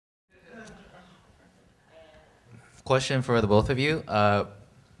question for the both of you.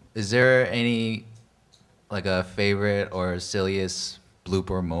 Is there any, like, a favorite or silliest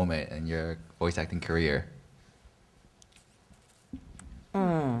blooper moment in your voice acting career?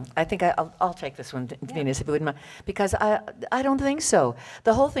 I think I'll take this one, Venus, if you wouldn't mind, because I don't think so.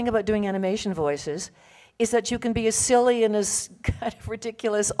 The whole thing about doing animation voices is that you can be as silly and as kind of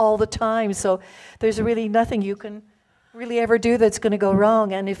ridiculous all the time. So there's really nothing you can really ever do that's going to go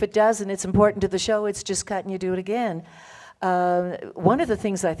wrong. And if it does and it's important to the show, it's just cut and you do it again. One of the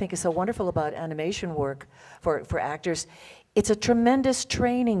things I think is so wonderful about animation work for actors, it's a tremendous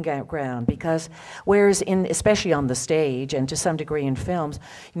training ground, because whereas especially on the stage and to some degree in films,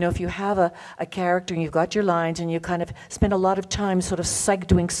 you know, if you have a character and you've got your lines and you kind of spend a lot of time sort of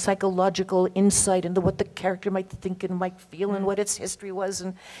doing psychological insight into what the character might think and might feel and what its history was,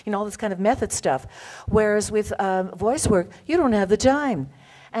 and you know, all this kind of method stuff. Whereas with voice work, you don't have the time.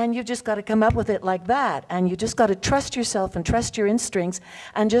 And you've just got to come up with it like that. And you just got to trust yourself and trust your instincts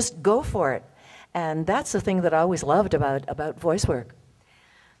and just go for it. And that's the thing that I always loved about voice work.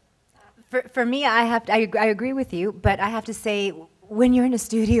 For me, I agree with you, but I have to say, when you're in a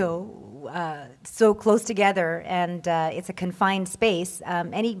studio so close together and it's a confined space,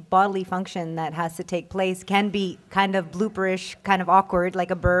 any bodily function that has to take place can be kind of blooperish, kind of awkward,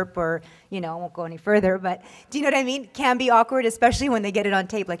 like a burp, or, you know, I won't go any further, but do you know what I mean? Can be awkward, especially when they get it on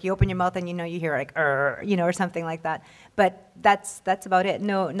tape. Like you open your mouth and you know you hear like, you know, or something like that. But that's about it.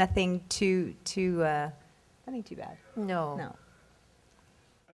 No, nothing too bad. No. No.